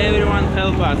almost everyone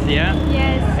help us. Yeah.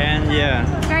 Yes. And yeah.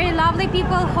 Very lovely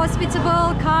people, hospitable,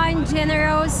 kind,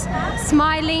 generous,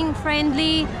 smiling,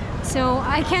 friendly. So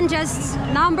I can just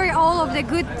number all of the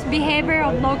good behavior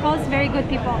of locals. Very good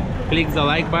people. Click the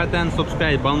like button,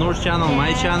 subscribe Balnur's channel,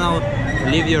 my channel,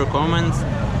 leave your comments.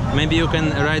 Maybe you can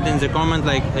write in the comment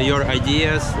like your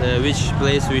ideas, which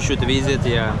place we should visit.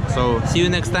 Yeah. So see you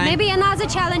next time. Maybe another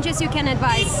challenges you can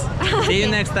advise. See you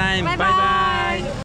next time. Bye Bye bye.